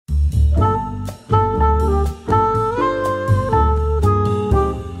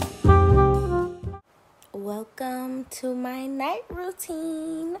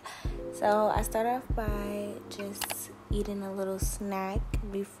So I start off by just eating a little snack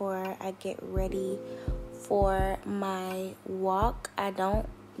before I get ready for my walk. I don't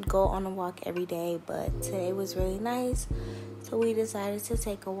go on a walk every day, but today was really nice, so we decided to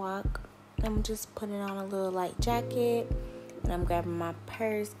take a walk. I'm just putting on a little light jacket, and I'm grabbing my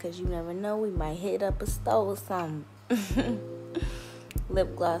purse because you never know, we might hit up a store or something.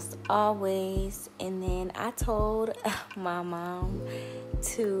 Lip gloss always. And then I told my mom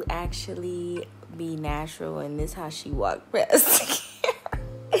to actually be natural, and this is how she walked past the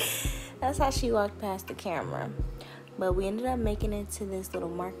camera. That's how she walked past the camera. But we ended up making it to this little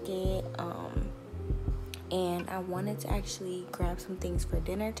market, and I wanted to actually grab some things for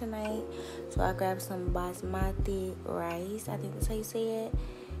dinner tonight. So I grabbed some basmati rice, I think that's how you say it,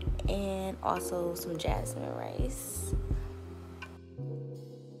 and also some jasmine rice.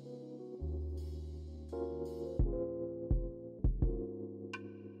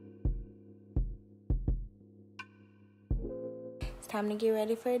 Time to get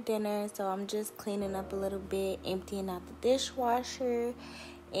ready for dinner, so I'm just cleaning up a little bit, emptying out the dishwasher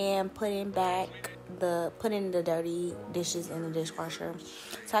and putting the dirty dishes in the dishwasher,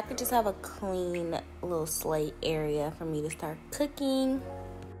 so I could just have a clean little slate area for me to start cooking.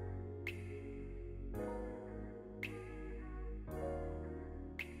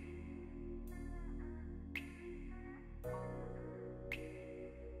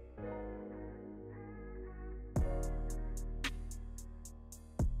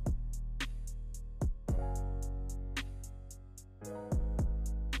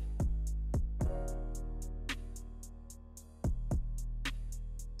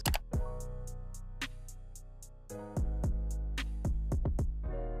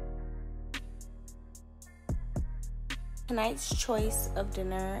 Tonight's choice of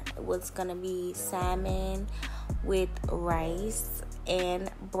dinner was gonna be salmon with rice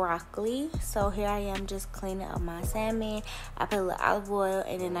and broccoli. So here I am just cleaning up my salmon. I put a little olive oil,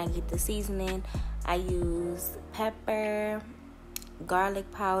 and then I get the seasoning. I use pepper,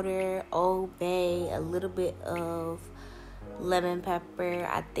 garlic powder, Old Bay, a little bit of lemon pepper.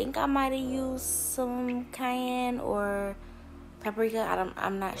 I think I might have used some cayenne or paprika.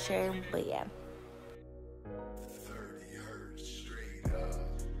 I'm not sure, but yeah.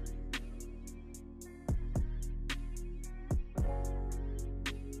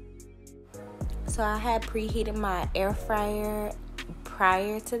 So I had preheated my air fryer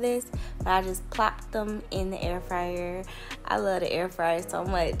prior to this, but I just plopped them in the air fryer. I love the air fryer so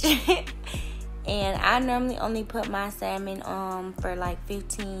much. And I normally only put my salmon on for like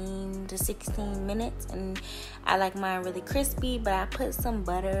 15 to 16 minutes, and I like mine really crispy, but I put some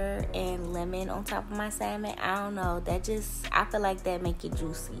butter and lemon on top of my salmon. I don't know, I feel like that make it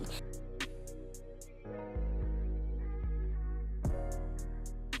juicy.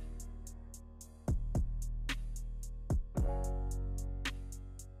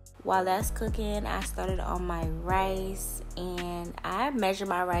 While that's cooking, I started on my rice, and I measure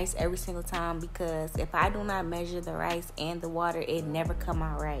my rice every single time, because if I do not measure the rice and the water, it never come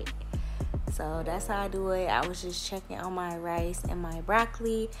out right. So that's how I do it. I was just checking on my rice and my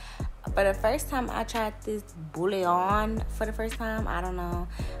broccoli. For the first time I tried this bouillon for the first time, I don't know,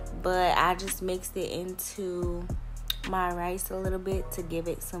 but I just mixed it into my rice a little bit to give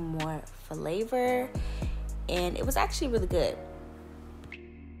it some more flavor, and it was actually really good.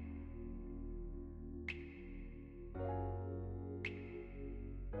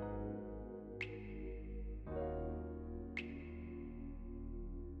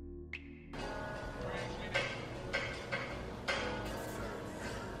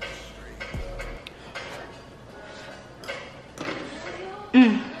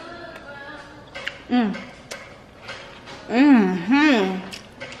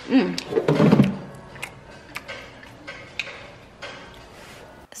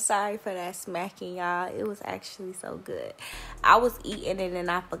 Sorry for that smacking, y'all. It was actually so good. I was eating it and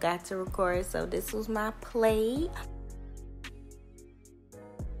I forgot to record, so this was my plate.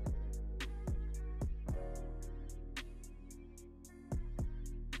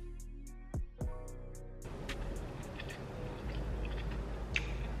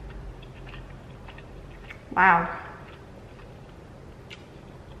 Wow.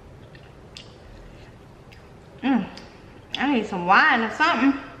 I need some wine or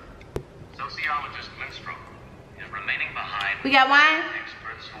something. Sociologist Minstrel is remaining behind. We got wine?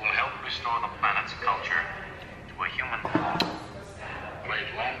 Experts who will help restore the planet's culture to a human form.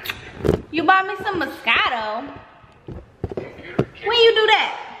 You bought me some Moscato. When you do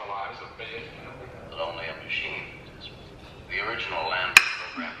that? But only a machine. The original land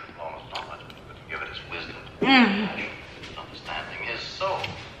program is almost not much, but to give it its wisdom. Understanding his soul.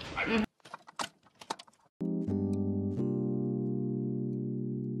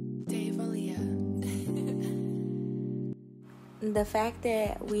 the fact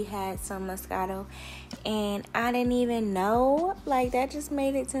that we had some Moscato and I didn't even know, like, that just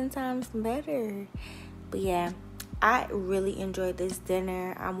made it 10 times better. But yeah, I really enjoyed this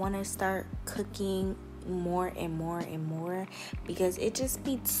dinner. I want to start cooking more and more and more because it just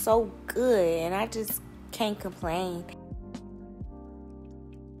be so good and I just can't complain.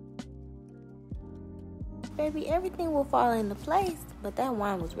 Baby, everything will fall into place, but that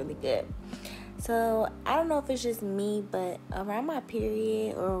wine was really good. So I don't know if it's just me, but around my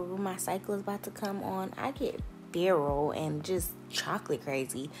period or when my cycle is about to come on, I get feral and just chocolate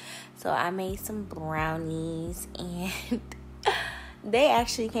crazy. So I made some brownies and they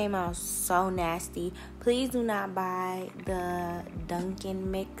actually came out so nasty. Please do not buy the Dunkin'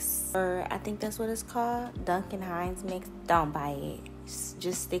 mix, or I think that's what it's called, Dunkin' Heinz mix. Don't buy it.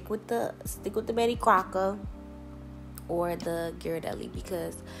 Just stick with the Betty Crocker or the Ghirardelli,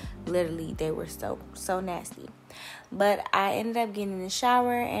 because literally they were so nasty. But I ended up getting in the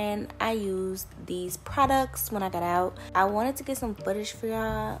shower and I used these products when I got out. I wanted to get some footage for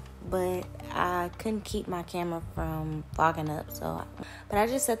y'all, but I couldn't keep my camera from fogging up. But I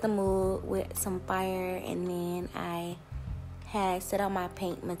just set the mood with some fire, and then I had set out my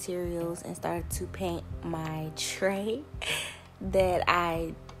paint materials and started to paint my tray that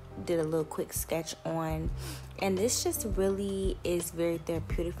I did a little quick sketch on. And this just really is very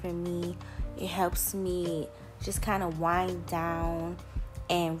therapeutic for me. It helps me just kind of wind down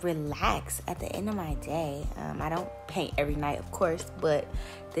and relax at the end of my day. I don't paint every night, of course, but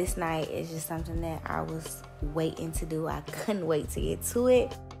this night is just something that I was waiting to do. I couldn't wait to get to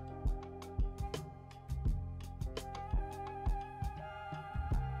it.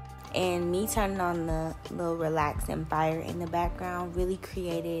 And me turning on the little relaxing fire in the background really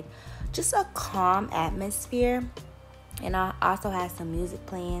created just a calm atmosphere. And I also had some music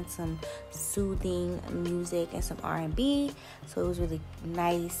playing, some soothing music and some R&B. So it was really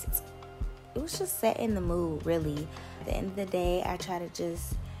nice. It was just setting the mood, really. At the end of the day, I try to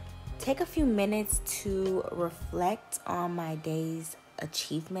just take a few minutes to reflect on my day's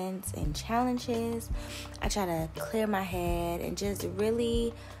achievements and challenges. I try to clear my head and just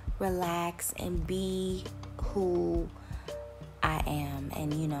really relax and be who I am,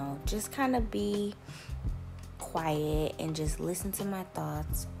 and just kind of be quiet and just listen to my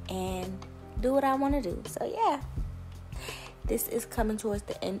thoughts and do what I want to do. So yeah, this is coming towards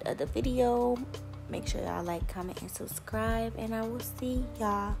the end of the video. Make sure y'all like, comment, and subscribe, and I will see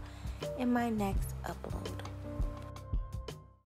y'all in my next upload.